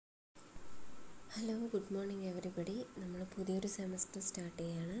Hello, good morning everybody. നമ്മൾ പുതിയൊരു semester start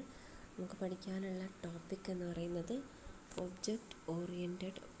ചെയ്യുകയാണ്. നമുക്ക് പഠിക്കാനുള്ള ടോപ്പിക് എന്ന് പറയുന്നത് ഒബ്ജക്റ്റ്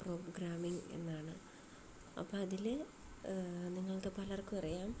ഓറിയൻറ്റഡ് പ്രോഗ്രാമിംഗ് എന്നാണ്. അപ്പോൾ അതിൽ നിങ്ങൾക്ക് പലർക്കും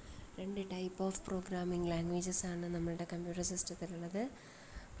അറിയാം, രണ്ട് ടൈപ്പ് ഓഫ് പ്രോഗ്രാമിംഗ് ലാംഗ്വേജസ് ആണ് നമ്മളുടെ computer സിസ്റ്റത്തിലുള്ളത്.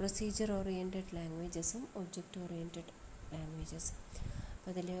 Procedure oriented ലാംഗ്വേജസും object oriented ലാംഗ്വേജസും.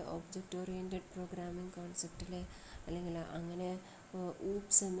 അപ്പോൾ അതിൽ ഒബ്ജക്റ്റ് ഓറിയൻറ്റഡ് പ്രോഗ്രാമിംഗ് കോൺസെപ്റ്റിൽ അല്ലെങ്കിൽ അങ്ങനെ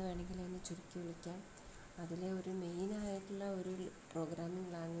ഊപ്സ് എന്ന് വേണമെങ്കിൽ അതിനെ ചുരുക്കി വിളിക്കാം. അതിലെ ഒരു മെയിനായിട്ടുള്ള ഒരു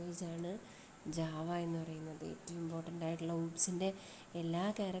പ്രോഗ്രാമിംഗ് ലാംഗ്വേജാണ് ജാവ എന്ന് പറയുന്നത്. ഏറ്റവും ഇമ്പോർട്ടൻ്റ് ആയിട്ടുള്ള ഊപ്സിൻ്റെ എല്ലാ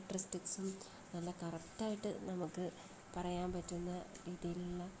ക്യാരക്ടറിസ്റ്റിക്സും നല്ല കറക്റ്റായിട്ട് നമുക്ക് പറയാൻ പറ്റുന്ന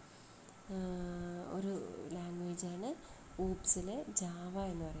രീതിയിലുള്ള ഒരു ലാംഗ്വേജാണ് ഊപ്സിലെ ജാവ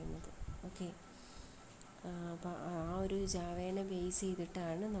എന്ന് പറയുന്നത്. ഓക്കെ, അപ്പോൾ ആ ഒരു ജാവേനെ ബേസ്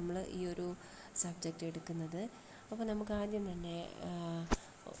ചെയ്തിട്ടാണ് നമ്മൾ ഈ ഒരു സബ്ജക്റ്റ് എടുക്കുന്നത്. അപ്പോൾ നമുക്ക് ആദ്യം തന്നെ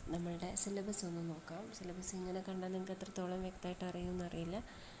നമ്മളുടെ സിലബസ് ഒന്ന് നോക്കാം. സിലബസ് ഇങ്ങനെ കണ്ടാൽ നിങ്ങൾക്ക് എത്രത്തോളം വ്യക്തമായിട്ട് അറിയുമെന്ന് അറിയില്ല.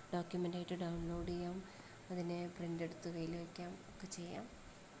 ഡോക്യുമെൻ്റായിട്ട് ഡൗൺലോഡ് ചെയ്യാം, അതിനെ പ്രിൻ്റ് എടുത്ത് കയ്യിൽ വയ്ക്കാം, ഒക്കെ ചെയ്യാം.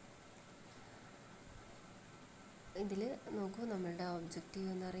 ഇതിൽ നോക്കൂ, നമ്മളുടെ ഒബ്ജക്റ്റീവ്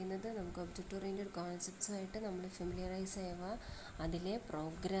എന്ന് പറയുന്നത് നമുക്ക് ഒബ്ജക്റ്റ് ഓറിയൻറ്റഡ് കോൺസെപ്റ്റ്സുമായിട്ട് നമ്മൾ ഫെമിലിയറൈസ് ആവുക, അതിലെ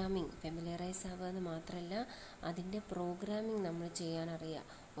പ്രോഗ്രാമിംഗ് ഫെമിലിയറൈസ് ആവുക എന്ന് മാത്രമല്ല, അതിൻ്റെ പ്രോഗ്രാമിംഗ് നമ്മൾ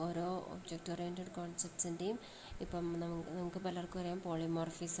ചെയ്യാനറിയുക. ഓരോ ഒബ്ജക്റ്റ് ഓറിയൻറ്റഡ് കോൺസെപ്റ്റ്സിൻ്റെയും ഇപ്പം നമുക്ക് പലർക്കും അറിയാം,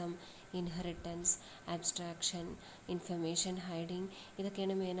 polymorphism, inheritance, abstraction, information hiding,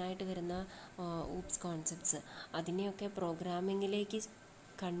 ഇതൊക്കെയാണ് മെയിനായിട്ട് വരുന്ന ഊപ്സ് കോൺസെപ്റ്റ്സ്. അതിനെയൊക്കെ പ്രോഗ്രാമിങ്ങിലേക്ക്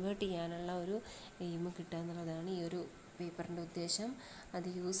കൺവേർട്ട് ചെയ്യാനുള്ള ഒരു എയിം കിട്ടുക എന്നുള്ളതാണ് ഈ ഒരു പേപ്പറിൻ്റെ ഉദ്ദേശം. അത്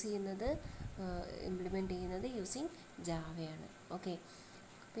യൂസ് ചെയ്യുന്നത്, ഇംപ്ലിമെൻറ്റ് ചെയ്യുന്നത് യൂസിങ് ജാവയാണ്. ഓക്കെ,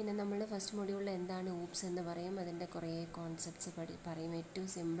 പിന്നെ നമ്മൾ ഫസ്റ്റ് മൊഡ്യൂളിൽ എന്താണ് ഊപ്സ് എന്ന് പറയും, അതിൻ്റെ കുറേ കോൺസെപ്റ്റ്സ് പറയും. ഏറ്റവും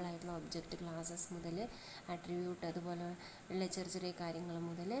സിമ്പിളായിട്ടുള്ള ഒബ്ജക്റ്റ് ക്ലാസസ് മുതൽ ആട്രിബ്യൂട്ട്, അതുപോലെ ഉള്ള ചെറിയ ചെറിയ കാര്യങ്ങൾ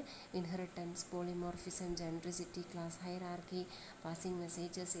മുതൽ inheritance, polymorphism, generosity, class hierarchy, passing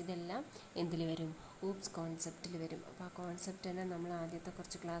messages, ഇതെല്ലാം എന്തിൽ വരും? ഊപ്സ് കോൺസെപ്റ്റിൽ വരും. അപ്പോൾ ആ കോൺസെപ്റ്റ് തന്നെ നമ്മൾ ആദ്യത്തെ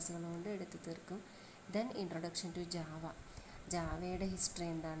കുറച്ച് ക്ലാസ്സുകൾ കൊണ്ട് എടുത്ത് തീർക്കും. Then introduction to Java. ജാവയുടെ history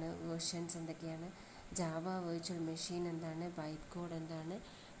എന്താണ്, വേർഷൻസ് എന്തൊക്കെയാണ്, ജാവ വെർച്വൽ മെഷീൻ എന്താണ്, ബൈറ്റ് കോഡ് എന്താണ്,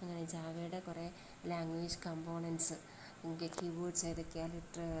 അങ്ങനെ ജാവയുടെ കുറേ ലാംഗ്വേജ് കമ്പോണൻസ്, കീവേഡ്സ് ഏതൊക്കെയാണ്,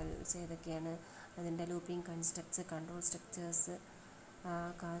 ലിറ്ററൽസ് ഏതൊക്കെയാണ്, അതിൻ്റെ looping constructs, control structures,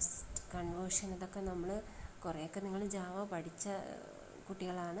 cast conversion, ഇതൊക്കെ നമ്മൾ കുറേയൊക്കെ നിങ്ങൾ ജാവ പഠിച്ച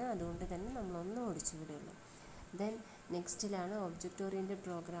കുട്ടികളാണ്, അതുകൊണ്ട് തന്നെ നമ്മളൊന്നും ഓടിച്ചു വിടുള്ളൂ. ദെൻ നെക്സ്റ്റിലാണ് ഒബ്ജക്റ്റ് ഓറിയൻറ്റഡ്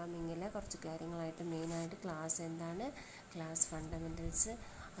പ്രോഗ്രാമിങ്ങിലെ കുറച്ച് കാര്യങ്ങളായിട്ട് മെയിനായിട്ട് ക്ലാസ് എന്താണ്, ക്ലാസ് ഫണ്ടമെൻറ്റൽസ്,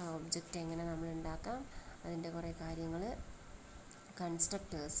 ഒബ്ജക്റ്റ് എങ്ങനെ നമ്മൾ ഉണ്ടാക്കാം, അതിൻ്റെ കുറേ കാര്യങ്ങൾ,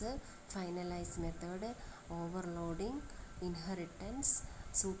 constructors, finalise method, overloading, inheritance,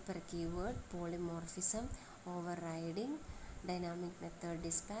 super keyword, polymorphism, over riding, dynamic method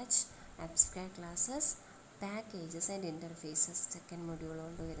dispatch, abstract classes, packages and interfaces second module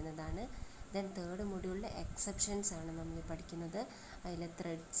കൊണ്ട് വരുന്നതാണ്. ദെൻ തേർഡ് മൊഡ്യൂളിൽ എക്സെപ്ഷൻസ് ആണ് നമ്മൾ പഠിക്കുന്നത്. അതിലെ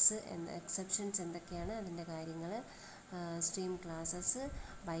ത്രെഡ്സ്, എക്സെപ്ഷൻസ് എന്തൊക്കെയാണ്, അതിൻ്റെ കാര്യങ്ങൾ, stream classes,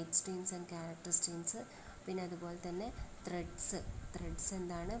 byte streams and character streams, പിന്നെ അതുപോലെ തന്നെ ത്രെഡ്സ്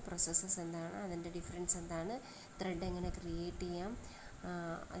എന്താണ്, പ്രോസസ്സസ് എന്താണ്, അതിൻ്റെ ഡിഫറൻസ് എന്താണ്, ത്രെഡ് എങ്ങനെ ക്രിയേറ്റ് ചെയ്യാം,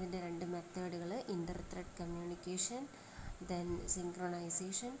 അതിൻ്റെ രണ്ട് മെത്തേഡുകൾ, ഇൻ്റർ ത്രെഡ് കമ്മ്യൂണിക്കേഷൻ, ദെൻ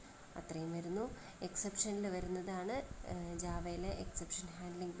സിങ്ക്രണൈസേഷൻ, അത്രയും വരുന്നു. എക്സെപ്ഷനിൽ വരുന്നതാണ് ജാവയിലെ exception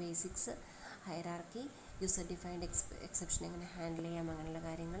handling basics, hierarchy, user defined exception എങ്ങനെ ഹാൻഡിൽ ചെയ്യാം, അങ്ങനെയുള്ള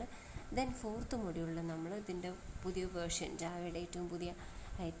കാര്യങ്ങൾ. ദെൻ ഫോർത്ത് മൊഡ്യൂളിൽ നമ്മൾ ഇതിൻ്റെ പുതിയ വേർഷൻ, ജാവയുടെ ഏറ്റവും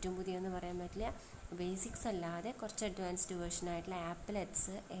പുതിയ എന്ന് പറയാൻ പറ്റില്ല, ബേസിക്സ് അല്ലാതെ കുറച്ച് അഡ്വാൻസ്ഡ് വേർഷനായിട്ടുള്ള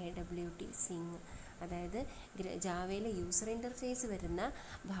ആപ്ലെറ്റ്സ്, AWT, സിങ്, അതായത് ജാവയിലെ യൂസർ ഇൻ്റർഫേസ് വരുന്ന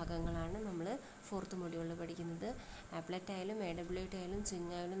ഭാഗങ്ങളാണ് നമ്മൾ ഫോർത്ത് മൊഡ്യൂളിൽ പഠിക്കുന്നത്. ആപ്ലെറ്റ് ആയാലും AWT ആയാലും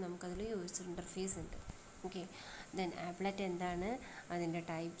സിങ് ആയാലും നമുക്കതിൽ യൂസർ ഇൻ്റർഫേസ് ഉണ്ട്. ഓക്കെ, ദെൻ ആപ്ലെറ്റ് എന്താണ്, അതിൻ്റെ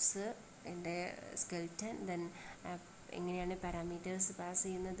ടൈപ്സ്, അതിൻ്റെ സ്കെൽറ്റൻ, ദെൻ എങ്ങനെയാണ് പാരാമീറ്റേഴ്സ് പാസ്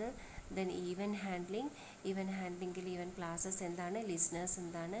ചെയ്യുന്നത്, ദെൻ ഈവൻ ഹാൻഡ്ലിങ്ങിൽ ഈവൻ ക്ലാസ്സസ് എന്താണ്, ലിസ്ണേഴ്സ്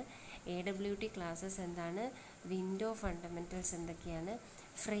എന്താണ്, AWT ക്ലാസ്സസ് എന്താണ്, വിൻഡോ ഫണ്ടമെൻറ്റൽസ് എന്തൊക്കെയാണ്,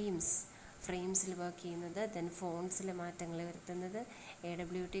 ഫ്രെയിംസിൽ വർക്ക് ചെയ്യുന്നത്, ദെൻ ഫോൺസിൽ മാറ്റങ്ങൾ വരുത്തുന്നത്,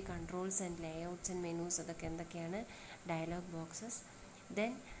 AWT controls and layouts and menus, അതൊക്കെ എന്തൊക്കെയാണ്, ഡയലോഗ് ബോക്സസ്,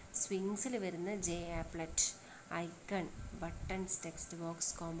 ദെൻ സ്വിങ്സിൽ വരുന്ന applet, icon, buttons, text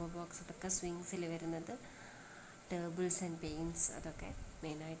box, combo box, അതൊക്കെ സ്വിങ്സിൽ വരുന്നത്, ടേബിൾസ് ആൻഡ് പെയിൻസ്, അതൊക്കെ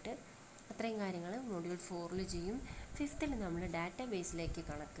മെയിനായിട്ട്. അത്രയും കാര്യങ്ങൾ മൊഡ്യൂൾ 4 ചെയ്യും. 5th നമ്മൾ ഡാറ്റാ ബേസിലേക്ക്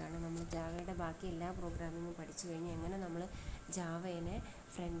കണക്കാണ്. നമ്മൾ ജാവയുടെ ബാക്കി എല്ലാ പ്രോഗ്രാമിങ്ങും പഠിച്ചു കഴിഞ്ഞ് എങ്ങനെ നമ്മൾ ജാവേനെ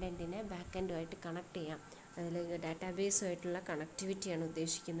ഫ്രണ്ട് എൻഡിനെ ബാക്ക് എൻഡുമായിട്ട് കണക്ട് ചെയ്യാം, അതിൽ ഡാറ്റാബേസുമായിട്ടുള്ള കണക്ടിവിറ്റിയാണ്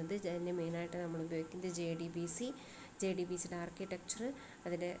ഉദ്ദേശിക്കുന്നത്. അതിന് മെയിനായിട്ട് നമ്മൾ ഉപയോഗിക്കുന്നത് JDBC, JDBCയുടെ ആർക്കിടെക്ചർ,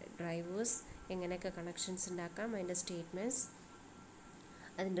 അതിൻ്റെ ഡ്രൈവേഴ്സ്, എങ്ങനെയൊക്കെ കണക്ഷൻസ് ഉണ്ടാക്കാം, അതിൻ്റെ സ്റ്റേറ്റ്മെൻറ്റ്സ്,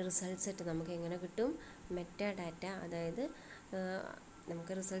 അതിൻ്റെ റിസൾട്ട് സെറ്റ് നമുക്ക് എങ്ങനെ കിട്ടും, മെറ്റാ ഡാറ്റ, അതായത്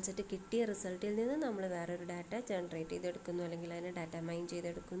നമുക്ക് റിസൾട്ട് സെറ്റ് കിട്ടിയ റിസൾട്ടിൽ നിന്ന് നമ്മൾ വേറൊരു ഡാറ്റ ജനറേറ്റ് ചെയ്തെടുക്കുന്നു, അല്ലെങ്കിൽ അതിനെ ഡാറ്റ മൈൻ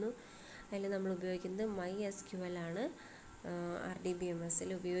ചെയ്തെടുക്കുന്നു. അതിൽ നമ്മൾ ഉപയോഗിക്കുന്നത് MySQL ആണ്, RDBMSൽ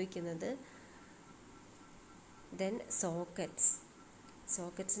ഉപയോഗിക്കുന്നത്. ദെൻ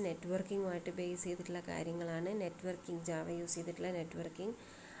സോക്കറ്റ്സ് നെറ്റ്വർക്കിങ്ങുമായിട്ട് ബേസ് ചെയ്തിട്ടുള്ള കാര്യങ്ങളാണ്. നെറ്റ്വർക്കിംഗ്, ജാവ യൂസ് ചെയ്തിട്ടുള്ള നെറ്റ്വർക്കിംഗ്,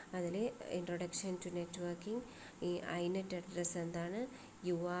 അതിൽ ഇൻട്രൊഡക്ഷൻ ടു നെറ്റ്വർക്കിംഗ്, ഈ ഐനെറ്റ് അഡ്രസ്സ് എന്താണ്,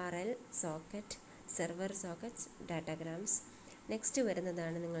 URL socket, server sockets, ഡാറ്റാഗ്രാംസ്. Next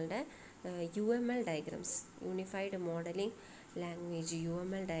വരുന്നതാണ് നിങ്ങളുടെ UML diagrams, unified modelling language.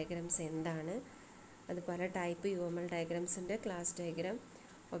 UML diagrams എന്താണ്, അത് പല ടൈപ്പ് UML ഡയഗ്രാംസ് ഉണ്ട്. Class diagram,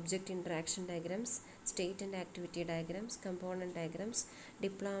 object interaction diagrams, state and activity diagrams, component diagrams,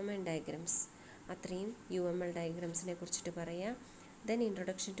 deployment diagrams. അത്രയും UML ഡയഗ്രാംസിനെ കുറിച്ചിട്ട് പറയാം. Then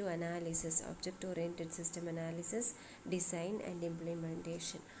introduction to analysis, object oriented system analysis, design and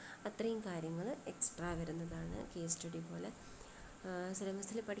implementation. അത്രയും കാര്യങ്ങൾ extra വരുന്നതാണ്, കേസ് സ്റ്റഡി പോലെ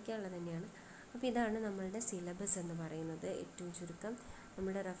സിലബസിൽ പഠിക്കാനുള്ളത് തന്നെയാണ്. അപ്പോൾ ഇതാണ് നമ്മളുടെ സിലബസ് എന്ന് പറയുന്നത്. ഏറ്റവും ചുരുക്കം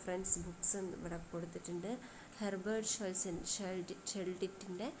നമ്മുടെ റെഫറൻസ് ബുക്സ് ഇവിടെ കൊടുത്തിട്ടുണ്ട്. ഹെർബർട്ട്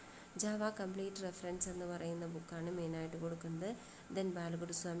ഷെൽഡിറ്റിൻ്റെ ജാവ കംപ്ലീറ്റ് റെഫറൻസ് എന്ന് പറയുന്ന ബുക്കാണ് മെയിനായിട്ട് കൊടുക്കുന്നത്. ദെൻ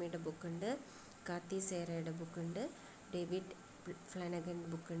ബാലഗുരുസ്വാമിയുടെ ബുക്കുണ്ട്, കാത്തി സേറയുടെ ബുക്കുണ്ട്, ഡേവിഡ് ഫ്ലനഗൻ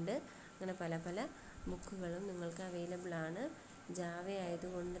ബുക്കുണ്ട്. അങ്ങനെ പല പല ബുക്കുകളും നിങ്ങൾക്ക് അവൈലബിൾ ആണ്. ജാവ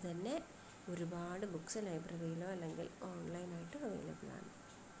ആയതുകൊണ്ട് തന്നെ ഒരുപാട് ബുക്സ് ലൈബ്രറിയിലോ അല്ലെങ്കിൽ ഓൺലൈനായിട്ടോ അവൈലബിൾ ആണ്.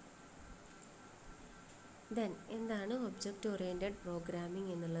 ദെൻ എന്താണ് ഒബ്ജക്റ്റ് ഓറിയൻറ്റഡ്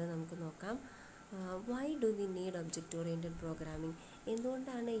പ്രോഗ്രാമിംഗ് എന്നുള്ളത് നമുക്ക് നോക്കാം. Why do we need object oriented programming?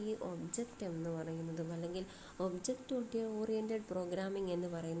 എന്തുകൊണ്ടാണ് ഈ ഒബ്ജക്റ്റ് എന്ന് പറയുന്നതും അല്ലെങ്കിൽ ഒബ്ജക്റ്റ് ഓറിയൻറ്റഡ് പ്രോഗ്രാമിംഗ് എന്ന്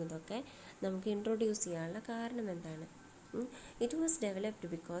പറയുന്നതൊക്കെ നമുക്ക് ഇൻട്രൊഡ്യൂസ് ചെയ്യാനുള്ള കാരണം എന്താണ്? It was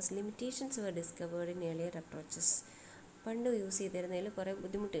developed because limitations were discovered in earlier approaches. പണ്ട് യൂസ് ചെയ്തിരുന്നതിൽ കുറേ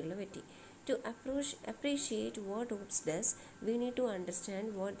ബുദ്ധിമുട്ടുകൾ പറ്റി. To appreciate what OOPS does, we need to understand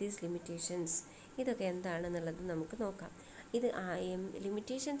what these limitations. ഇതൊക്കെ എന്താണെന്നുള്ളത് നമുക്ക് നോക്കാം. ഇത്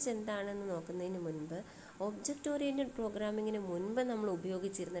ലിമിറ്റേഷൻസ് എന്താണെന്ന് നോക്കുന്നതിന് മുൻപ് ഒബ്ജക്റ്റ് ഓറിയൻറ്റഡ് പ്രോഗ്രാമിങ്ങിന് മുൻപ് നമ്മൾ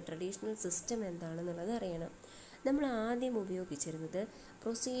ഉപയോഗിച്ചിരുന്ന ട്രഡീഷണൽ സിസ്റ്റം എന്താണെന്നുള്ളത് അറിയണം. നമ്മൾ ആദ്യം ഉപയോഗിച്ചിരുന്നത്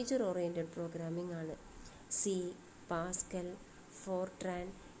പ്രൊസീജിയർ ഓറിയൻറ്റഡ് പ്രോഗ്രാമിംഗ് ആണ്. സി, പാസ്കൽ, ഫോർട്രാൻ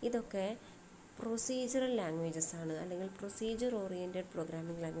ഇതൊക്കെ പ്രൊസീജിയറൽ ലാംഗ്വേജസ് ആണ്, അല്ലെങ്കിൽ പ്രൊസീജിയർ ഓറിയൻറ്റഡ്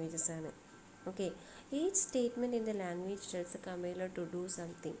പ്രോഗ്രാമിംഗ് ലാംഗ്വേജസ് ആണ്. Okay, each statement in the language tells A compiler to do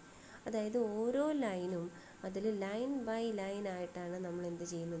something. അതായത് ഓരോ ലൈനും അതിൽ ലൈൻ ബൈ ലൈൻ ആയിട്ടാണ് നമ്മൾ എന്ത്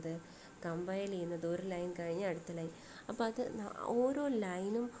ചെയ്യുന്നത്, കമ്പൈൽ ചെയ്യുന്നത്. ഒരു ലൈൻ കഴിഞ്ഞ് അടുത്ത ലൈൻ. അപ്പോൾ അത് ഓരോ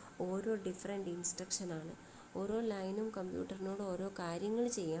ലൈനും ഓരോ ഡിഫറെൻറ്റ് ഇൻസ്ട്രക്ഷനാണ്. ഓരോ ലൈനും കമ്പ്യൂട്ടറിനോട് ഓരോ കാര്യങ്ങൾ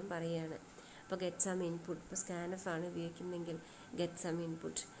ചെയ്യാൻ പറയുകയാണ്. അപ്പോൾ ഗെറ്റ് സം ഇൻപുട്ട്, ഇപ്പോൾ സ്കാനഫ് ആണ് ഉപയോഗിക്കുന്നതെങ്കിൽ get some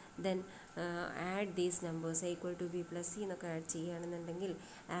input, then add these numbers equal to B plus C എന്നൊക്കെ ആഡ് ചെയ്യുകയാണെന്നുണ്ടെങ്കിൽ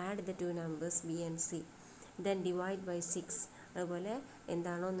add the two numbers B and C, then divide by 6. അതുപോലെ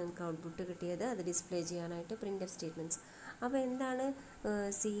എന്താണോ നിങ്ങൾക്ക് ഔട്ട്പുട്ട് കിട്ടിയത് അത് ഡിസ്പ്ലേ ചെയ്യാനായിട്ട് പ്രിൻ്റർ സ്റ്റേറ്റ്മെൻറ്റ്സ്. അപ്പോൾ എന്താണ്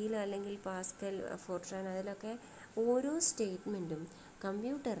സിയിൽ അല്ലെങ്കിൽ പാസ്കൽ, ഫോർട്രാൻ അതിലൊക്കെ ഓരോ സ്റ്റേറ്റ്മെൻറ്റും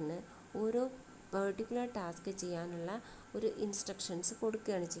കമ്പ്യൂട്ടറിന് ഓരോ പെർട്ടിക്കുലർ ടാസ്ക് ചെയ്യാനുള്ള ഒരു ഇൻസ്ട്രക്ഷൻസ്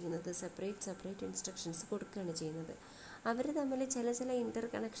കൊടുക്കുകയാണ് ചെയ്യുന്നത്. സെപ്പറേറ്റ് ഇൻസ്ട്രക്ഷൻസ് കൊടുക്കുകയാണ് ചെയ്യുന്നത്. അവർ തമ്മിൽ ചില ഇൻ്റർ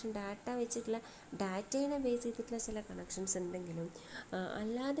കണക്ഷൻ ഡാറ്റ വെച്ചിട്ടുള്ള ഡാറ്റേനെ ബേസ് ചെയ്തിട്ടുള്ള ചില കണക്ഷൻസ് ഉണ്ടെങ്കിലും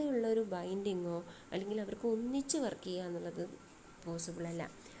അല്ലാതെയുള്ളൊരു ബൈൻഡിങ്ങോ അല്ലെങ്കിൽ അവർക്ക് ഒന്നിച്ച് വർക്ക് ചെയ്യുക എന്നുള്ളത് പോസിബിളല്ല.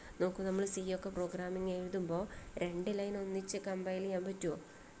 നോക്കൂ, നമ്മൾ സി ഒക്കെ പ്രോഗ്രാമിംഗ് എഴുതുമ്പോൾ 2 ലൈൻ ഒന്നിച്ച് കമ്പൈൽ ചെയ്യാൻ പറ്റുമോ?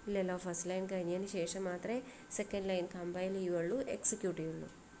 ഇല്ലല്ലോ. ഫസ്റ്റ് ലൈൻ കഴിഞ്ഞതിന് ശേഷം മാത്രമേ സെക്കൻഡ് ലൈൻ കമ്പൈൽ ചെയ്യുള്ളൂ, എക്സിക്യൂട്ട് ചെയ്യുള്ളൂ.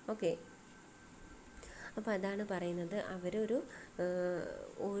 ഓക്കെ, അപ്പോൾ അതാണ് പറയുന്നത്. അവരൊരു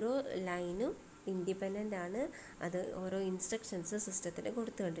ഓരോ ലൈനും ഇൻഡിപെൻഡൻ്റ് ആണ്. അത് ഓരോ ഇൻസ്ട്രക്ഷൻസ് സിസ്റ്റത്തിന്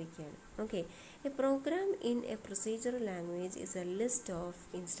കൊടുത്തുകൊണ്ടിരിക്കുകയാണ്. Okay, A programme in A procedural language is A list of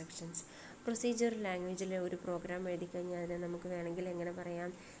instructions. Procedure ലാംഗ്വേജിൽ ഒരു പ്രോഗ്രാം എഴുതി കഴിഞ്ഞാൽ അതിനെ നമുക്ക് വേണമെങ്കിൽ എങ്ങനെ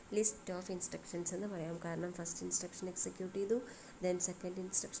പറയാം, ലിസ്റ്റ് ഓഫ് ഇൻസ്ട്രക്ഷൻസ് എന്ന് പറയാം. കാരണം ഫസ്റ്റ് ഇൻസ്ട്രക്ഷൻ എക്സിക്യൂട്ട് ചെയ്തു, ദെൻ സെക്കൻഡ്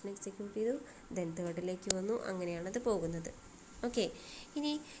ഇൻസ്ട്രക്ഷൻ എക്സിക്യൂട്ട് ചെയ്തു, ദെൻ തേർഡിലേക്ക് വന്നു, അങ്ങനെയാണത് പോകുന്നത്. ഓക്കെ,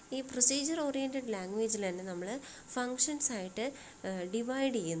 ഇനി ഈ പ്രൊസീജിയർ ഓറിയൻറ്റഡ് ലാംഗ്വേജിൽ തന്നെ നമ്മൾ ഫങ്ഷൻസ് ആയിട്ട്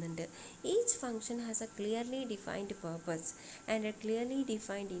ഡിവൈഡ് ചെയ്യുന്നുണ്ട്. Each function has A clearly defined purpose and A clearly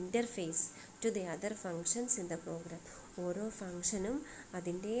defined interface to the other functions in the programme. ഓരോ ഫങ്ഷനും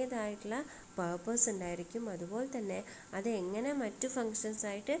അതിൻ്റേതായിട്ടുള്ള പർപ്പസ് ഉണ്ടായിരിക്കും. അതുപോലെ തന്നെ അത് എങ്ങനെ മറ്റു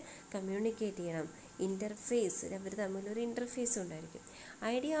ഫങ്ഷൻസായിട്ട് കമ്മ്യൂണിക്കേറ്റ് ചെയ്യണം, ഇൻ്റർഫേസ്, അവർ തമ്മിലൊരു ഇൻ്റർഫേസ് ഉണ്ടായിരിക്കും.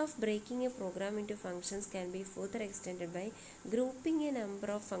 Idea of breaking a program into functions can be further extended by grouping a number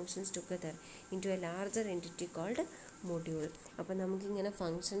of functions together into a larger entity called module. അപ്പോൾ നമുക്കിങ്ങനെ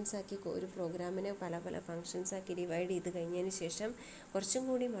ഫങ്ഷൻസ് ആക്കി ഒരു പ്രോഗ്രാമിനെ പല പല ഫങ്ഷൻസ് ആക്കി ഡിവൈഡ് ചെയ്ത് കഴിഞ്ഞതിന് ശേഷം കുറച്ചും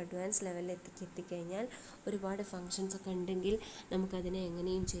കൂടി അഡ്വാൻസ് ലെവലിൽ എത്തിക്കഴിഞ്ഞാൽ ഒരുപാട് ഫങ്ഷൻസ് ഒക്കെ ഉണ്ടെങ്കിൽ നമുക്കതിനെ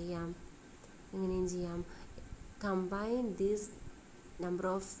എങ്ങനെയും ചെയ്യാം combine these number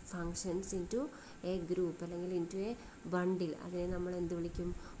of functions into A group അല്ലെങ്കിൽ ഇൻറ്റു എ ബണ്ടിൽ. അതിനെ നമ്മൾ എന്ത് വിളിക്കും?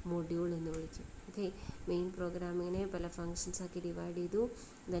 മൊഡ്യൂൾ എന്ന് വിളിക്കും. ഓക്കെ, മെയിൻ പ്രോഗ്രാമിങ്ങിനെ പല ഫങ്ഷൻസ് ആക്കി ഡിവൈഡ് ചെയ്തു,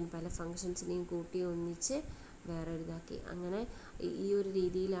 ദെൻ പല ഫങ്ഷൻസിനെയും കൂട്ടി ഒന്നിച്ച് വേറെ ഇതാക്കി. അങ്ങനെ ഈ ഒരു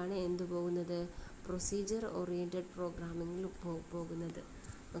രീതിയിലാണ് എന്ത് പോകുന്നത്? പ്രൊസീജിയർ ഓറിയൻറ്റഡ് പ്രോഗ്രാമിങ്ങിൽ പോകുന്നത്.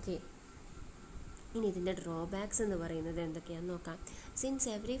 ഓക്കെ, ഇനി ഇതിൻ്റെ ഡ്രോബാക്സ് എന്ന് പറയുന്നത് എന്തൊക്കെയാണെന്ന് നോക്കാം. Since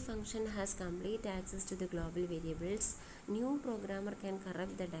every function has complete access to the global variables, new programmer can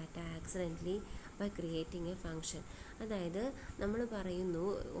corrupt the data accidentally by creating A function. അതായത് നമ്മൾ പറയുന്നു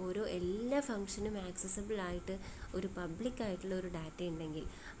എല്ലാ ഫംഗ്ഷനും ആക്സസിബിൾ ആയിട്ട് ഒരു പബ്ലിക് ആയിട്ടുള്ള ഒരു ഡാറ്റ ഉണ്ടെങ്കിൽ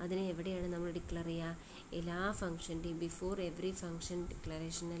അതിനെ എവിടെയാണ് നമ്മൾ ഡിക്ലെയർ ചെയ്യുക? എല്ലാ ഫംഗ്ഷൻ്റെയും ബിഫോർ എവറി ഫംഗ്ഷൻ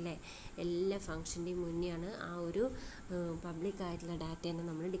ഡിക്ലറേഷൻ അല്ലേ, എല്ലാ ഫംഗ്ഷൻ്റെയും മുന്നെയാണ് ആ ഒരു പബ്ലിക് ആയിട്ടുള്ള ഡാറ്റേനെ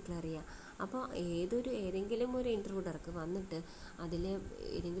നമ്മൾ ഡിക്ലെയർ ചെയ്യുക. അപ്പോൾ ഏതെങ്കിലും ഒരു ഇൻട്രൂഡർക്ക് വന്നിട്ട് അതിൽ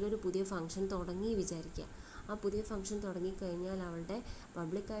ഏതെങ്കിലും ഒരു പുതിയ ഫംഗ്ഷൻ തുടങ്ങി വിചാരിക്കുക. ആ പുതിയ ഫംഗ്ഷൻ തുടങ്ങിക്കഴിഞ്ഞാൽ അവളുടെ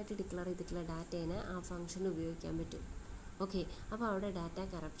പബ്ലിക്കായിട്ട് ഡിക്ലെയർ ചെയ്തിട്ടുള്ള ഡാറ്റേനെ ആ ഫംഗ്ഷന് ഉപയോഗിക്കാൻ പറ്റും. ഓക്കെ, അപ്പോൾ അവിടെ ഡാറ്റ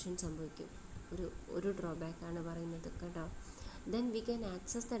കറപ്ഷൻ സംഭവിക്കും. ഒരു ഡ്രോബാക്കാണ് പറയുന്നത് കേട്ടോ. Then we can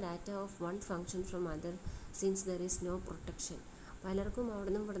access the data of one function from other since there is no protection. പലർക്കും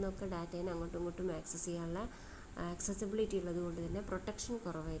അവിടെ നിന്നൊക്കെ ഡാറ്റേനെ അങ്ങോട്ടും ഇങ്ങോട്ടും ആക്സസ് ചെയ്യാനുള്ള ആക്സസിബിലിറ്റി ഉള്ളത് കൊണ്ട് തന്നെ പ്രൊട്ടക്ഷൻ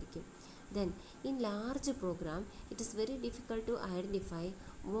കുറവായിരിക്കും. Then in large program it is very difficult to identify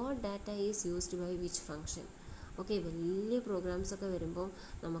what data is used by which function. Okay, വലിയ പ്രോഗ്രാംസ് ഒക്കെ വരുമ്പോൾ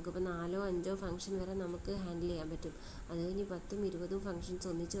നമുക്കിപ്പോൾ 4-5 ഫംഗ്ഷൻ വരെ നമുക്ക് ഹാൻഡിൽ ചെയ്യാൻ പറ്റും. അത് കഴിഞ്ഞ് 10-20 ഫംഗ്ഷൻസ്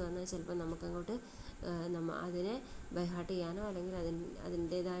ഒന്നിച്ച് വന്നാൽ ചിലപ്പോൾ നമുക്കങ്ങോട്ട് അതിനെ ബൈഹാർട്ട് ചെയ്യാനോ അല്ലെങ്കിൽ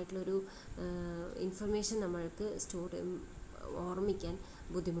അതിൻ്റേതായിട്ടുള്ളൊരു ഇൻഫർമേഷൻ നമ്മൾക്ക് ഓർമ്മിക്കാൻ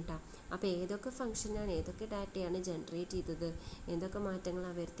ബുദ്ധിമുട്ടാണ്. അപ്പോൾ ഏതൊക്കെ ഫംഗ്ഷനാണ് ഏതൊക്കെ ഡാറ്റയാണ് ജനറേറ്റ് ചെയ്തത്, എന്തൊക്കെ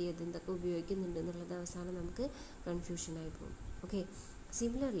മാറ്റങ്ങളാണ് വരുത്തിയത്, എന്തൊക്കെ ഉപയോഗിക്കുന്നുണ്ട് എന്നുള്ളത് അവസാനം നമുക്ക് കൺഫ്യൂഷനായി പോകും. Okay,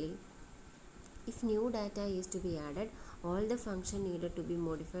 similarly if new data is to B added all the function needed to B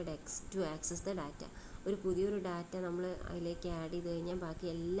modified to access the data. ഒരു പുതിയൊരു ഡാറ്റ നമ്മൾ അതിലേക്ക് ആഡ് ചെയ്ത് കഴിഞ്ഞാൽ ബാക്കി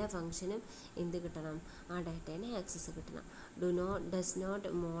എല്ലാ ഫംഗ്ഷനും എന്ത് കിട്ടണം? ആ ഡാറ്റേനെ ആക്സസ് കിട്ടണം. Does not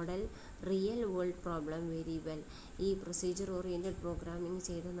model real world problem very well. ഈ പ്രൊസീജിയർ ഓറിയൻറ്റഡ് പ്രോഗ്രാമിംഗ്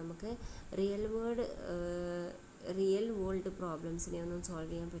ചെയ്ത് നമുക്ക് റിയൽ വേൾഡ് പ്രോബ്ലംസിനെ ഒന്നും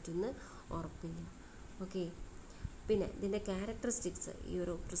സോൾവ് ചെയ്യാൻ പറ്റുമെന്ന് ഉറപ്പില്ല. ഓക്കെ, പിന്നെ ഇതിൻ്റെ ക്യാരക്ടറിസ്റ്റിക്സ്, ഈ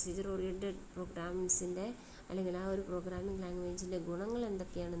ഒരു പ്രൊസീജിയർ ഓറിയൻറ്റഡ് പ്രോഗ്രാംസിൻ്റെ അല്ലെങ്കിൽ ആ ഒരു പ്രോഗ്രാമിംഗ് ലാംഗ്വേജിൻ്റെ ഗുണങ്ങൾ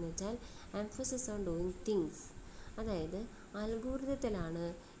എന്തൊക്കെയാണെന്ന് വെച്ചാൽ എംഫസിസ് ഓൺ ഡൂയിങ് തിങ്സ്. അതായത് അൽഗോരിതത്തിലാണ്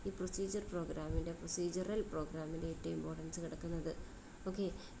ഈ പ്രൊസീജിയറൽ പ്രോഗ്രാമിൻ്റെ ഏറ്റവും ഇമ്പോർട്ടൻസ് കിടക്കുന്നത്. Okay,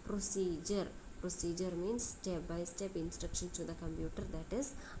 procedure means step by step instructions to the computer, that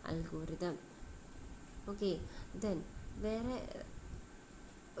is algorithm. Okay, then വേറെ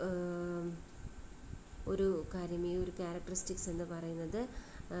ഒരു കാര്യം, ഈ ഒരു ക്യാരക്ടറിസ്റ്റിക്സ് എന്ന് പറയുന്നത്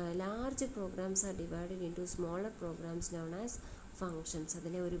large programs are divided into smaller programmes known as functions.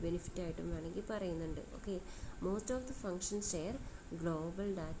 അതിനെ ഒരു ബെനിഫിറ്റായിട്ടും വേണമെങ്കിൽ പറയുന്നുണ്ട്. Okay, most of the functions share global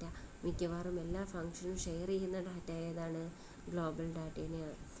data. മിക്കവാറും എല്ലാ ഫങ്ഷനും ഷെയർ ചെയ്യുന്ന ഡാറ്റ ഏതാണ്? Global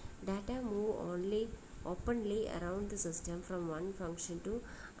ഡാറ്റേനെയാണ്. Data move openly around the system from one function to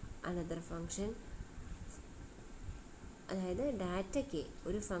another function. അതായത് ഡാറ്റയ്ക്ക്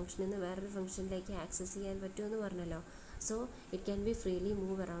ഒരു ഫംഗ്ഷനിൽ നിന്ന് വേറൊരു ഫംഗ്ഷനിലേക്ക് ആക്സസ് ചെയ്യാൻ പറ്റുമെന്ന് പറഞ്ഞല്ലോ. So it can be freely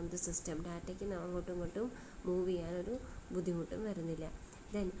move around the system. ഡാറ്റയ്ക്ക് അങ്ങോട്ടും ഇങ്ങോട്ടും മൂവ് ചെയ്യാനൊരു ബുദ്ധിമുട്ടും വരുന്നില്ല.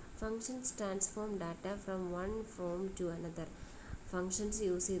 Then functions transform data from one form to another. Functions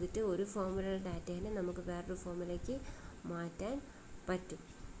use ചെയ്തിട്ട് ഒരു ഫോമിലുള്ള ഡാറ്റേനെ നമുക്ക് വേറൊരു ഫോമിലേക്ക് മാറ്റാൻ പറ്റും.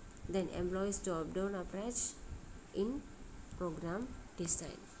 Then employees top down approach in programme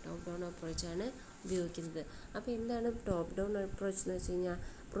design. Top down അപ്രോച്ചാണ് ഉപയോഗിക്കുന്നത്. അപ്പോൾ എന്താണ് ടോപ്പ് ഡൗൺ അപ്രോച്ച് എന്ന് വെച്ച് കഴിഞ്ഞാൽ?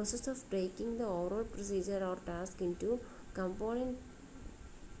 Process of breaking the overall procedure or task in to component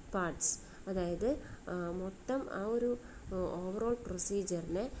parts. അതായത് മൊത്തം ആ ഒരു ഓവറോൾ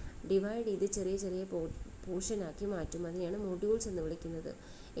പ്രൊസീജിയറിനെ ഡിവൈഡ് ചെയ്ത് ചെറിയ ചെറിയ പോർഷനാക്കി മാറ്റും. അതിനെയാണ് മൊഡ്യൂൾസ് എന്ന് വിളിക്കുന്നത്.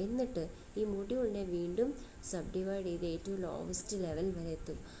 എന്നിട്ട് ഈ മൊഡ്യൂളിനെ വീണ്ടും സബ് ഡിവൈഡ് ചെയ്ത് ഏറ്റവും ലോവസ്റ്റ് ലെവൽ വരെ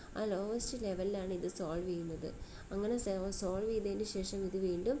എത്തും. ആ ലോവസ്റ്റ് ലെവലിലാണ് ഇത് സോൾവ് ചെയ്യുന്നത്. അങ്ങനെ സോൾവ് ചെയ്തതിന് ശേഷം ഇത്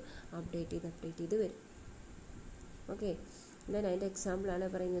വീണ്ടും അപ്ഡേറ്റ് ചെയ്ത് വരും. ഓക്കെ, ദെൻ അതിൻ്റെ എക്സാമ്പിളാണ്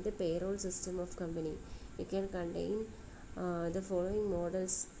പറയുന്നത് payroll system of company. You can contain the following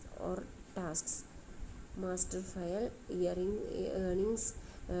models or tasks: master file, earnings,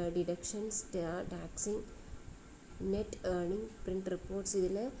 deductions, taxing, net earning, print reports.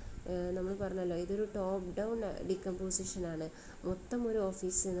 ഇതിൽ നമ്മൾ പറഞ്ഞല്ലോ ഇതൊരു ടോപ്പ് ഡൗൺ ഡികമ്പോസിഷനാണ്. മൊത്തം ഒരു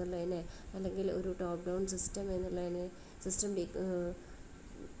ഓഫീസ് എന്നുള്ളതിനെ അല്ലെങ്കിൽ ഒരു ടോപ്പ് ഡൗൺ സിസ്റ്റം സിസ്റ്റം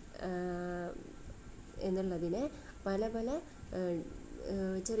എന്നുള്ളതിനെ പല പല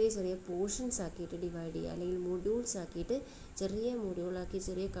ചെറിയ ചെറിയ പോർഷൻസ് ആക്കിയിട്ട് ഡിവൈഡ് ചെയ്യുക, അല്ലെങ്കിൽ മൊഡ്യൂൾസ് ആക്കിയിട്ട് ചെറിയ മൊഡ്യൂളാക്കി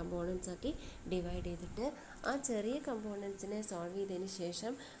ചെറിയ കമ്പോണൻസ് ആക്കി ഡിവൈഡ് ചെയ്തിട്ട് ആ ചെറിയ കമ്പോണൻസിനെ സോൾവ് ചെയ്തതിന്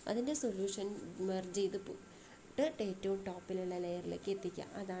ശേഷം അതിൻ്റെ സൊല്യൂഷൻ മെർജ് ചെയ്തിട്ട് ഏറ്റവും ടോപ്പിലുള്ള ലെയറിലേക്ക് എത്തിക്കുക.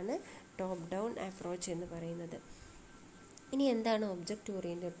 അതാണ് ടോപ്പ് ഡൗൺ അപ്രോച്ച് എന്ന് പറയുന്നത്. ഇനി എന്താണ് ഒബ്ജക്റ്റ്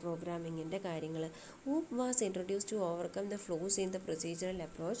ഓറിയൻറ്റഡ് പ്രോഗ്രാമിങ്ങിൻ്റെ കാര്യങ്ങൾ? ഊപ്പ് was introduce to overcome the flows in the procedural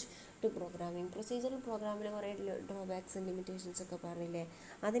approach to programming. Procedural പ്രോഗ്രാമിൽ കുറേ ഡ്രോബാക്സ് ലിമിറ്റേഷൻസ് ഒക്കെ പറഞ്ഞില്ലേ,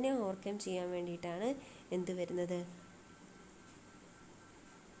 അതിനെ ഓവർകം ചെയ്യാൻ വേണ്ടിയിട്ടാണ് എന്ത് വരുന്നത്,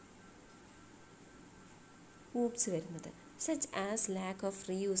 ഊപ്സ് വരുന്നത്. Such as lack of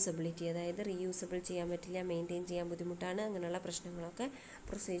reusability, അതായത് റീയൂസബിൾ ചെയ്യാൻ പറ്റില്ല, മെയിൻറ്റെയിൻ ചെയ്യാൻ ബുദ്ധിമുട്ടാണ്, അങ്ങനെയുള്ള പ്രശ്നങ്ങളൊക്കെ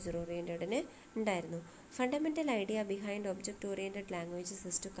പ്രൊസീജർ ഓറിയൻറ്റഡിന് ഉണ്ടായിരുന്നു. Fundamental idea behind object oriented languages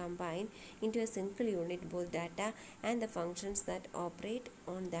is to combine in to A single unit both data and the functions that operate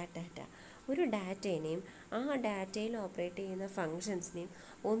on that data. ഒരു ഡാറ്റേനെയും ആ ഡാറ്റയിൽ ഓപ്പറേറ്റ് ചെയ്യുന്ന ഫങ്ഷൻസിനെയും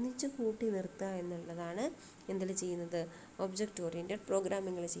ഒന്നിച്ച് കൂട്ടി നിർത്തുക എന്നുള്ളതാണ് എന്തിൽ ചെയ്യുന്നത്, ഒബ്ജക്റ്റ് ഓറിയൻറ്റഡ്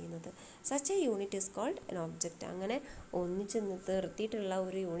പ്രോഗ്രാമിങ്ങിൽ ചെയ്യുന്നത്. Such A unit is called N object. അങ്ങനെ ഒന്നിച്ച് നിർത്തിയിട്ടുള്ള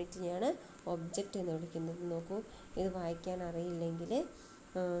ഒരു യൂണിറ്റിനെയാണ് ഒബ്ജക്റ്റ് എന്ന് വിളിക്കുന്നത്. നോക്കൂ, ഇത് വായിക്കാൻ അറിയില്ലെങ്കിൽ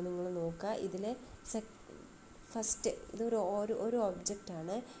നിങ്ങൾ നോക്കുക. ഇതിൽ ഫസ്റ്റ് ഇതൊരു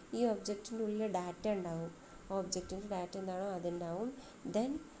ഒബ്ജക്റ്റാണ്. ഈ ഒബ്ജക്റ്റിൻ്റെ ഉള്ളിൽ ഡാറ്റ ഉണ്ടാവും. ഒബ്ജക്റ്റിൻ്റെ ഡാറ്റ എന്താണോ അതുണ്ടാവും.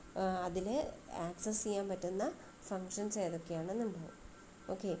 ദെൻ അതിൽ ആക്സസ് ചെയ്യാൻ പറ്റുന്ന ഫങ്ഷൻസ് ഏതൊക്കെയാണെന്നുണ്ടാവും.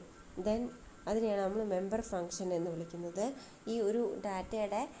 ഓക്കെ, ദെൻ അതിനെയാണ് നമ്മൾ മെമ്പർ ഫങ്ഷൻ എന്ന് വിളിക്കുന്നത്. ഈ ഒരു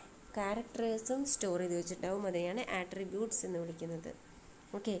ഡാറ്റയുടെ ക്യാരക്ടേഴ്സും സ്റ്റോർ ചെയ്ത് വെച്ചിട്ടുണ്ടാവും. അതിനെയാണ് ആട്രിബ്യൂട്ട്സ് എന്ന് വിളിക്കുന്നത്.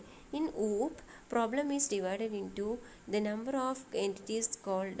 Okay, in ഊപ്പ് problem is divided in to the number of entities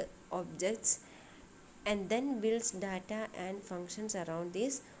called objects and then builds data and functions around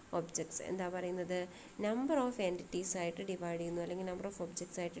these objects. എന്താ പറയുന്നത്, നമ്പർ ഓഫ് എൻറ്റിറ്റീസ് ആയിട്ട് ഡിവൈഡ് ചെയ്യുന്നു, അല്ലെങ്കിൽ നമ്പർ ഓഫ്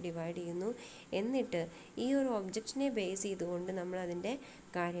ഒബ്ജക്ട്സ് ആയിട്ട് ഡിവൈഡ് ചെയ്യുന്നു. എന്നിട്ട് ഈ ഒരു ഒബ്ജക്റ്റിനെ ബേസ് ചെയ്തുകൊണ്ട് നമ്മൾ അതിൻ്റെ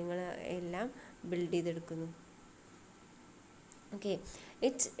കാര്യങ്ങൾ എല്ലാം build ചെയ്തെടുക്കുന്നു. Okay,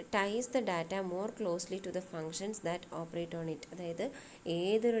 it ties the data more closely to the functions that operate on it. അതായത്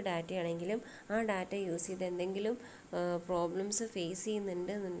ഏതൊരു ഡാറ്റയാണെങ്കിലും ആ ഡാറ്റ യൂസ് ചെയ്ത് എന്തെങ്കിലും പ്രോബ്ലംസ് ഫേസ്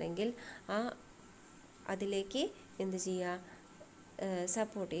ചെയ്യുന്നുണ്ടെന്നുണ്ടെങ്കിൽ അതിലേക്ക് എന്ത് ചെയ്യുക,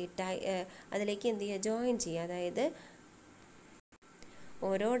 സപ്പോർട്ട് അതിലേക്ക് എന്ത് ചെയ്യുക, ജോയിൻ ചെയ്യുക. അതായത്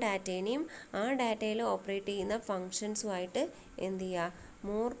ഓരോ ഡാറ്റേനെയും ആ ഡാറ്റയിൽ ഓപ്പറേറ്റ് ചെയ്യുന്ന ഫങ്ഷൻസുമായിട്ട് എന്ത് ചെയ്യുക,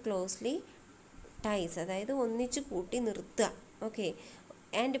 മോർ ക്ലോസ്ലി ടൈസ്, അതായത് ഒന്നിച്ച് കൂട്ടി നിർത്തുക. Okay,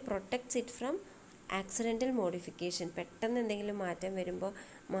 and protects it from accidental modification. പെട്ടെന്ന് എന്തെങ്കിലും മാറ്റം വരുമ്പോൾ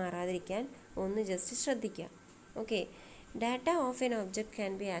മാറാതിരിക്കാൻ ഒന്ന് ജസ്റ്റ് ശ്രദ്ധിക്കുക. Okay, data of N object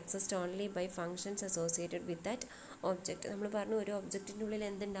can be accessed only by functions associated with that object. നമ്മൾ പറഞ്ഞു ഒരു ഒബ്ജക്റ്റിൻ്റെ ഉള്ളിൽ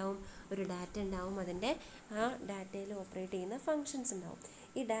എന്തുണ്ടാവും, ഒരു ഡാറ്റ ഉണ്ടാവും. അതിൻ്റെ ആ ഡാറ്റയിൽ ഓപ്പറേറ്റ് ചെയ്യുന്ന ഫങ്ഷൻസ് ഉണ്ടാവും.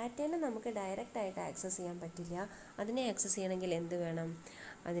 ഈ ഡാറ്റേനെ നമുക്ക് ഡയറക്റ്റായിട്ട് ആക്സസ് ചെയ്യാൻ പറ്റില്ല. അതിനെ ആക്സസ് ചെയ്യണമെങ്കിൽ എന്ത് വേണം,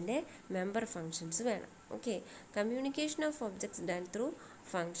 അതിൻ്റെ മെമ്പർ ഫങ്ഷൻസ് വേണം. Okay, communication of objects done through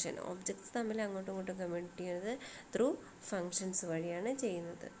function. Objects തമ്മിൽ അങ്ങോട്ടും ഇങ്ങോട്ടും കമ്മ്യൂണിക്കേറ്റ് ചെയ്യുന്നത് ത്രൂ ഫങ്ഷൻസ് വഴിയാണ്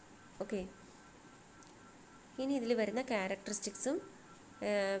ചെയ്യുന്നത്. ഓക്കെ, ഇനി ഇതിൽ വരുന്ന ക്യാരക്ടറിസ്റ്റിക്സും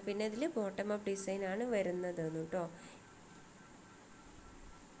പിന്നെ ഇതിൽ ബോട്ടം അപ്പ് ഡിസൈനാണ് വരുന്നത് കേട്ടോ.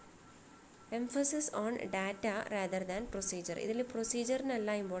 Emphasis on data rather than procedure. ഇതിൽ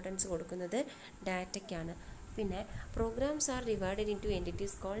പ്രൊസീജറിനല്ല ഇമ്പോർട്ടൻസ് കൊടുക്കുന്നത്, ഡാറ്റയ്ക്കാണ്. പിന്നെ programs are divided in to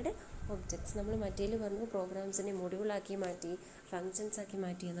entities called objects. നമ്മൾ മറ്റേൽ പറഞ്ഞു പ്രോഗ്രാംസിനെ മൊഡ്യൂളാക്കി മാറ്റി, ഫങ്ഷൻസ് ആക്കി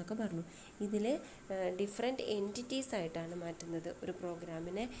മാറ്റി എന്നൊക്കെ പറഞ്ഞു. ഇതിൽ ഡിഫറെൻറ്റ് എൻറ്റിറ്റീസ് ആയിട്ടാണ് മാറ്റുന്നത്. ഒരു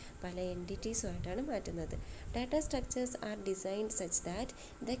പ്രോഗ്രാമിനെ പല എൻറ്റിറ്റീസുമായിട്ടാണ് മാറ്റുന്നത്. Data structures R designed such that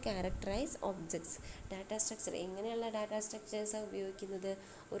the characterise objects. Data structure എങ്ങനെയുള്ള ഡാറ്റ സ്ട്രക്ചേഴ്സാണ് ഉപയോഗിക്കുന്നത്,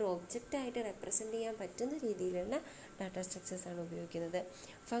 ഒരു ഒബ്ജക്റ്റായിട്ട് റെപ്രസെൻറ്റ് ചെയ്യാൻ പറ്റുന്ന രീതിയിലുള്ള ഡാറ്റ സ്ട്രക്ചേഴ്സാണ് ഉപയോഗിക്കുന്നത്.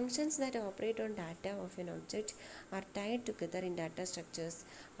 Functions that operate on data of N object R Tide together in data structures.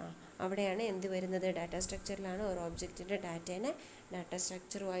 അവിടെയാണ് എന്ത് വരുന്നത്, ഡാറ്റ സ്ട്രക്ചറിലാണ് ഒരു ഒബ്ജക്റ്റിൻ്റെ ഡാറ്റേനെ ഡാറ്റ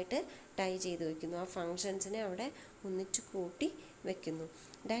സ്ട്രക്ചറുമായിട്ട് ടൈ ചെയ്ത് വയ്ക്കുന്നു. ആ ഫങ്ഷൻസിനെ അവിടെ ഒന്നിച്ച് കൂട്ടി വയ്ക്കുന്നു.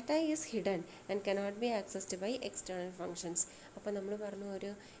 Data is hidden and cannot be accessed by external functions. അപ്പോൾ നമ്മൾ പറഞ്ഞു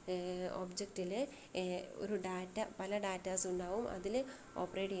ഒരു ഒബ്ജക്റ്റിൽ ഒരു പല ഡാറ്റാസ് ഉണ്ടാവും, അതിൽ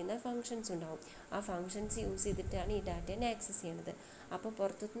ഓപ്പറേറ്റ് ചെയ്യുന്ന ഫങ്ഷൻസ് ഉണ്ടാവും. ആ ഫങ്ഷൻസ് യൂസ് ചെയ്തിട്ടാണ് ഈ ഡാറ്റേനെ ആക്സസ് ചെയ്യുന്നത്. അപ്പോൾ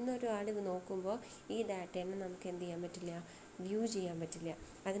പുറത്തുനിന്ന് ഒരാൾ നോക്കുമ്പോൾ ഈ ഡാറ്റേനെ നമുക്ക് എന്ത് ചെയ്യാൻ പറ്റില്ല, വ്യൂ ചെയ്യാൻ പറ്റില്ല.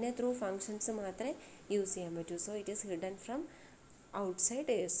 അതിനെ ത്രൂ ഫങ്ഷൻസ് മാത്രമേ യൂസ് ചെയ്യാൻ പറ്റൂ. So it is hidden from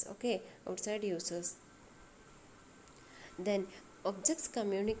outside use. Okay, outside users. Then objects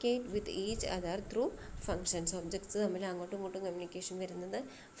communicate with each other through functions. Objects തമ്മിൽ അങ്ങോട്ടും ഇങ്ങോട്ടും കമ്മ്യൂണിക്കേഷൻ വരുന്നത്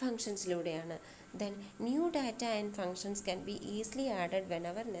ഫങ്ഷൻസിലൂടെയാണ്. Then new data and functions can be easily added when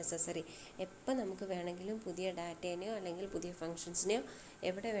ever necessary. എപ്പോൾ നമുക്ക് വേണമെങ്കിലും പുതിയ ഡാറ്റേനെയോ അല്ലെങ്കിൽ പുതിയ ഫങ്ഷൻസിനെയോ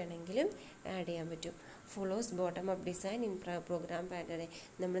എവിടെ വേണമെങ്കിലും ആഡ് ചെയ്യാൻ പറ്റും. Follows bottom up design in programme pattern.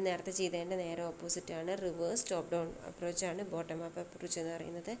 നമ്മൾ നേരത്തെ ചെയ്തതിൻ്റെ നേരെ ഓപ്പോസിറ്റാണ്. Reverse top down അപ്രോച്ചാണ് bottom up approach എന്ന്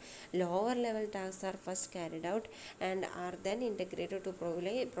പറയുന്നത്. Lower level tasks R first carried out and R then integrated to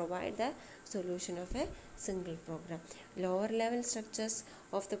provide the solution of A single programme. Lower level structures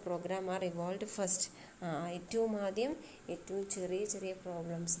of the programme R evolved first. ഏറ്റവും ആദ്യം ഏറ്റവും ചെറിയ ചെറിയ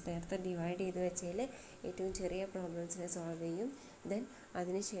problems നേരത്തെ divide ചെയ്ത് വെച്ചതിൽ ഏറ്റവും ചെറിയ പ്രോബ്ലംസിനെ സോൾവ് ചെയ്യും. ദെൻ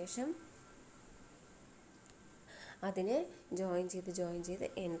അതിനുശേഷം അതിനെ ജോയിൻ ചെയ്ത്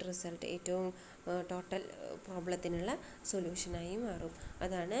എൻഡ് റിസൾട്ട് ഏറ്റവും ടോട്ടൽ പ്രോബ്ലത്തിനുള്ള സൊല്യൂഷനായി മാറും.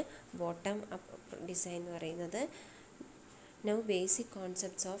 അതാണ് ബോട്ടം അപ്പ് ഡിസൈൻ എന്ന് പറയുന്നത്. Now basic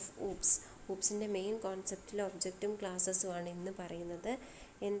concepts of oops. ഊപ്സിൻ്റെ main കോൺസെപ്റ്റിൽ ഒബ്ജക്റ്റും ക്ലാസ്സസുമാണ് ഇന്ന് പറയുന്നത്.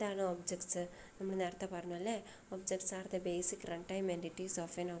 എന്താണ് ഒബ്ജക്ട്സ്? നമ്മൾ നേരത്തെ പറഞ്ഞല്ലേ, objects are the basic run time entities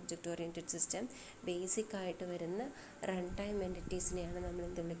of N object oriented system. Basic ആയിട്ട് വരുന്ന റൺ ടൈം എൻറ്റിറ്റീസിനെയാണ് നമ്മൾ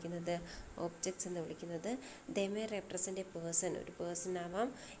എന്ത് വിളിക്കുന്നത്? ഒബ്ജക്ട്സ് എന്ന് വിളിക്കുന്നത്. They may represent A person. ഒരു പേഴ്സൺ ആവാം,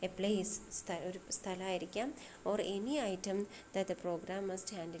 എ പ്ലേസ് ഒരു സ്ഥലമായിരിക്കാം, or any item that the programme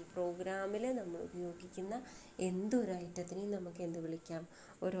must handle. പ്രോഗ്രാമിൽ നമ്മൾ ഉപയോഗിക്കുന്ന എന്തൊരു ഐറ്റത്തിനെയും നമുക്ക് എന്ത് വിളിക്കാം?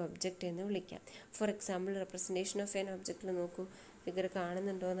 ഒരു ഒബ്ജക്റ്റ് എന്ന് വിളിക്കാം. For example representation of N ഒബ്ജക്റ്റിൽ നോക്കൂ, ഫിഗർ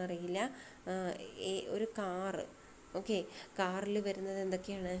കാണുന്നുണ്ടോ എന്നറിയില്ല. ഒരു കാറ്, ഓക്കെ, കാറിൽ വരുന്നത്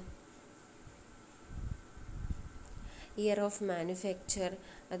എന്തൊക്കെയാണ്? ഇയർ ഓഫ് മാനുഫാക്ചർ,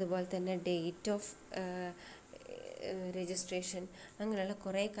 അതുപോലെ തന്നെ ഡേറ്റ് ഓഫ് രജിസ്ട്രേഷൻ, അങ്ങനെയുള്ള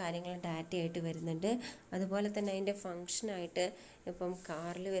കുറേ കാര്യങ്ങൾ ഡാറ്റയായിട്ട് വരുന്നുണ്ട്. അതുപോലെ തന്നെ അതിൻ്റെ ഫങ്ഷനായിട്ട് ഇപ്പം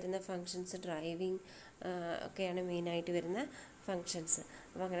കാറിൽ വരുന്ന ഫങ്ഷൻസ് ഡ്രൈവിങ് ഒക്കെയാണ് മെയിനായിട്ട് വരുന്ന ഫങ്ഷൻസ്.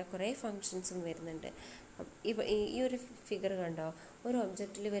 അപ്പോൾ അങ്ങനെ കുറേ ഫങ്ഷൻസും വരുന്നുണ്ട്. ഈ ഒരു ഫിഗർ കണ്ടോ? ഒരു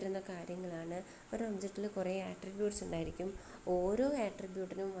ഒബ്ജക്റ്റിൽ വരുന്ന കാര്യങ്ങളാണ്. ഒരു ഒബ്ജക്റ്റിൽ കുറേ ആട്രിബ്യൂട്ട്സ് ഉണ്ടായിരിക്കും. ഓരോ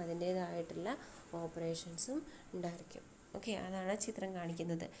ആട്രിബ്യൂട്ടിനും അതിൻ്റേതായിട്ടുള്ള ഓപ്പറേഷൻസും ഉണ്ടായിരിക്കും. ഓക്കെ, അതാണ് ചിത്രം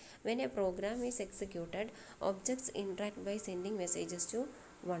കാണിക്കുന്നത്. When A programme is executed, objects interact by sending messages to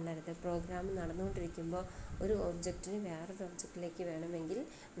one another. Programme നടന്നുകൊണ്ടിരിക്കുമ്പോൾ ഒരു ഒബ്ജക്റ്റിന് വേറൊരു ഒബ്ജക്റ്റിലേക്ക് വേണമെങ്കിൽ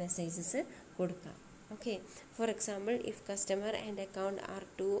മെസ്സേജസ് കൊടുക്കാം. Okay, for example, if customer and account are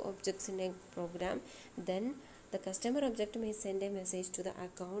two objects in a program, then the customer object may send a message to the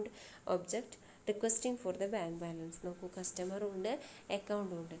account object requesting for the bank balance. നോക്കൂ, കസ്റ്റമറും ഉണ്ട്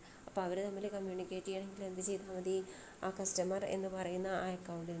അക്കൗണ്ടും ഉണ്ട്. അപ്പോൾ അവർ തമ്മിൽ communicate ചെയ്യണമെങ്കിൽ എന്ത് ചെയ്താൽ മതി? ആ കസ്റ്റമർ എന്ന് പറയുന്ന ആ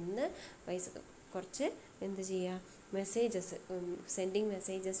അക്കൗണ്ടിൽ നിന്ന് പൈസ കുറച്ച് എന്ത് ചെയ്യുക? Messages, sending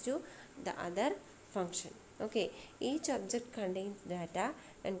messages to the other function. Okay, each object contains data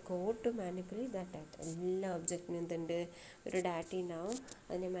and code to manipulate that data. എല്ലാ ഒബ്ജക്റ്റിനും എന്തുണ്ട്? ഒരു ഡാറ്റ ഉണ്ടാവും,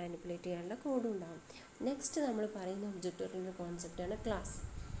 അതിനെ മാനിപ്പുലേറ്റ് ചെയ്യാനുള്ള കോഡും ഉണ്ടാവും. നെക്സ്റ്റ് നമ്മൾ പറയുന്ന object oriented കോൺസെപ്റ്റാണ് class.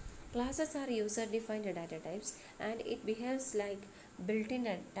 Classes R user defined data types and it behaves like built in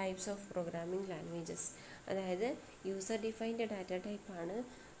types of programming languages. അതായത് യൂസർ ഡിഫൈൻഡ് ഡാറ്റ ടൈപ്പാണ്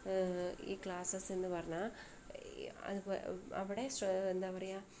ഈ ക്ലാസ്സസ് എന്ന് പറഞ്ഞാൽ. അവിടെ എന്താ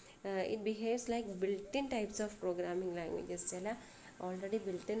പറയുക, it behaves like built in types of programming languages. ചില already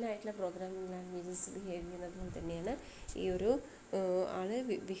built in ആയിട്ടുള്ള പ്രോഗ്രാമിംഗ് ലാംഗ്വേജസ് ബിഹേവ് ചെയ്യുന്ന പോലെ തന്നെയാണ് ഈ ഒരു ആള്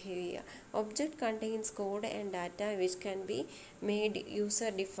ബിഹേവ് ചെയ്യുക. Object contains code and data which can be made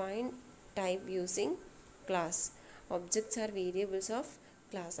user defined type using class. Objects R variables of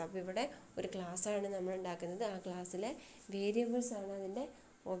class. അപ്പോൾ ഇവിടെ ഒരു ക്ലാസ്സാണ് നമ്മൾ ഉണ്ടാക്കുന്നത്. ആ ക്ലാസ്സിലെ വേരിയബിൾസ് ആണ് അതിൻ്റെ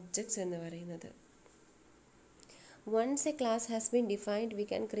ഒബ്ജക്ട്സ് എന്ന് പറയുന്നത്. Once a class has been defined, we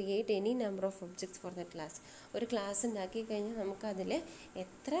can create any number of objects for that class. ഒരു ക്ലാസ് ഉണ്ടാക്കി കഴിഞ്ഞാൽ നമുക്കതിൽ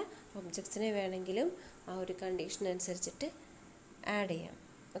എത്ര ഒബ്ജക്ട്സിനെ വേണമെങ്കിലും ആ ഒരു കണ്ടീഷൻ അനുസരിച്ചിട്ട് ആഡ് ചെയ്യാം.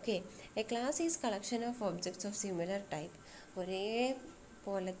 Okay, A class is collection of objects of similar type. ഒരേ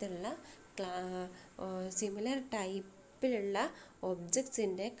പോലത്തുള്ള സിമിലർ ടൈപ്പിലുള്ള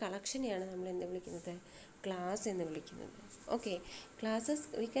ഒബ്ജക്ട്സിൻ്റെ കളക്ഷനെയാണ് നമ്മൾ എന്ത് വിളിക്കുന്നത്? ക്ലാസ് എന്ന് വിളിക്കുന്നത്. Okay, classes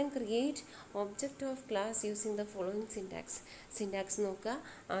we can create object of class using the following syntax. Syntax നോക്കുക,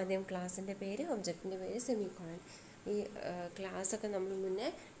 ആദ്യം ക്ലാസിൻ്റെ പേര്, ഒബ്ജക്റ്റിൻ്റെ പേര്, സെമിക്കോളൻ. ഈ ക്ലാസ്സൊക്കെ നമ്മൾ മുന്നേ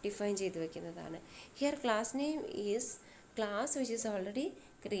ഡിഫൈൻ ചെയ്ത് വെക്കുന്നതാണ്. Here class name is class which is already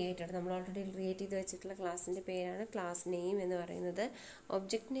created. നമ്മൾ ഓൾറെഡി ക്രിയേറ്റ് ചെയ്ത് വെച്ചിട്ടുള്ള ക്ലാസിൻ്റെ പേരാണ് ക്ലാസ് നെയിം എന്ന് പറയുന്നത്.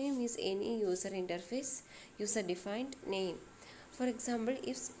 Object name is any user interface user defined name. For example,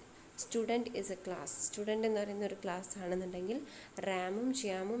 if student is A class, student എന്ന് പറയുന്ന ഒരു ക്ലാസ് ആണെന്നുണ്ടെങ്കിൽ റാമും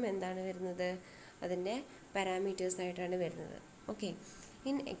ഷ്യാമും എന്താണ് വരുന്നത്? അതിൻ്റെ പാരാമീറ്റേഴ്സ് ആയിട്ടാണ് വരുന്നത്. Okay,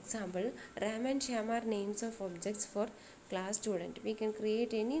 in example, Ram and Shyam R names of objects four class student. We can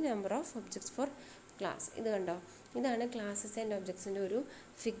create any number of objects four class. ഇത് കണ്ടോ, ഇതാണ് ക്ലാസ്സസ് ആൻഡ് ഒബ്ജക്ട്സിൻ്റെ ഒരു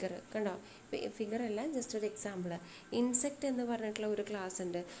ഫിഗർ. കണ്ടോ? ഫിഗർ അല്ല, ജസ്റ്റ് ഒരു എക്സാമ്പിൾ. ഇൻസെക്റ്റ് എന്ന് പറഞ്ഞിട്ടുള്ള ഒരു ക്ലാസ്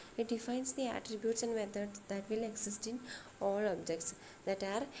ഉണ്ട്. It defines the attributes and methods that will exist in all objects that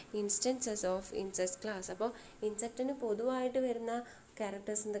are instances of insect class. അപ്പോൾ ഇൻസെക്റ്റിന് പൊതുവായിട്ട് വരുന്ന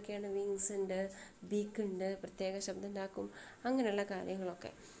ക്യാരക്ടേഴ്സ് എന്തൊക്കെയാണ്? വിങ്സ് ഉണ്ട്, ബീക്ക് ഉണ്ട്, പ്രത്യേക ശബ്ദം ഉണ്ടാക്കും, അങ്ങനെയുള്ള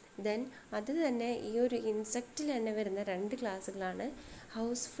കാര്യങ്ങളൊക്കെ. ദെൻ അത് തന്നെ ഈ ഒരു ഇൻസെക്റ്റിൽ തന്നെ വരുന്ന 2 ക്ലാസ്സുകളാണ്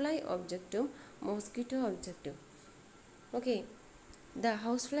house fly ഒബ്ജക്റ്റും mosquito ഒബ്ജക്റ്റും. Okay, the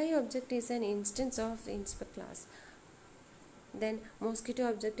housefly object is an instance of insect class. Then mosquito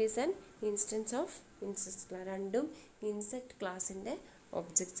object is an instance of insect class. രണ്ടും ഇൻസെക്റ്റ് ക്ലാസ്സിൻ്റെ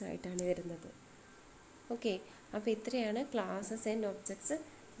ഒബ്ജക്ട്സ് ആയിട്ടാണ് വരുന്നത്. ഓക്കെ, അപ്പോൾ ഇത്രയാണ് ക്ലാസ്സസ് ആൻഡ് ഒബ്ജക്ട്സ്.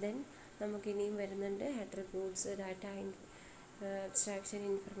 ദെൻ നമുക്കിനിയും വരുന്നുണ്ട് attributes, data, abstraction,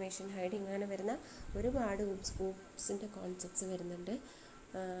 information hiding, അങ്ങനെ വരുന്ന ഒരുപാട് ഗ്രൂപ്പ്സിൻ്റെ കോൺസെപ്റ്റ്സ് വരുന്നുണ്ട്.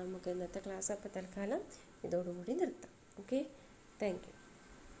 നമുക്ക് ഇന്നത്തെ ക്ലാസ് അപ്പോൾ തൽക്കാലം ഇതോടുകൂടി നിർത്താം. Okay, thank you.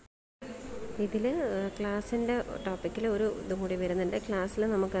 ഇതിൽ ക്ലാസ്സിൻ്റെ ടോപ്പിക്കിൽ ഒരു ഇതും കൂടി വരുന്നുണ്ട്. ക്ലാസ്സിൽ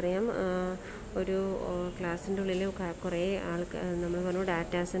നമുക്കറിയാം ഒരു ക്ലാസ്സിൻ്റെ ഉള്ളിൽ കുറേ നമ്മൾ പറഞ്ഞു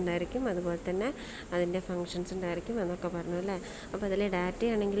ഡാറ്റാസ് ഉണ്ടായിരിക്കും, അതുപോലെ തന്നെ അതിൻ്റെ ഫങ്ഷൻസ് ഉണ്ടായിരിക്കും എന്നൊക്കെ പറഞ്ഞു അല്ലേ. അപ്പോൾ അതിൽ ഡാറ്റ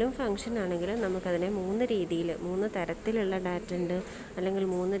ആണെങ്കിലും ഫങ്ഷൻ ആണെങ്കിലും നമുക്കതിനെ 3 രീതിയിൽ 3 തരത്തിലുള്ള ഡാറ്റ ഉണ്ട്, അല്ലെങ്കിൽ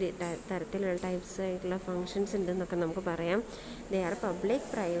 3 തരത്തിലുള്ള ടൈപ്സ് ആയിട്ടുള്ള ഫങ്ഷൻസ് ഉണ്ട് എന്നൊക്കെ നമുക്ക് പറയാം. They are public,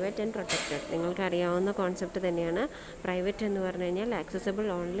 private and protected. നിങ്ങൾക്ക് അറിയാവുന്ന കോൺസെപ്റ്റ് തന്നെയാണ്. പ്രൈവറ്റ് എന്ന് പറഞ്ഞു കഴിഞ്ഞാൽ accessible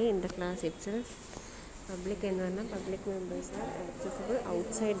only in the class itself. Public എന്ന് പറഞ്ഞാൽ public members are accessible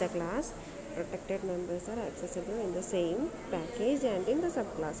outside the class. Protected members are accessible in the same package and in the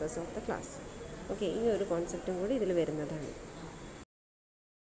subclasses of the class. Okay, ഈ ഒരു കോൺസെപ്റ്റും കൂടി ഇതിൽ വരുന്നതാണ്.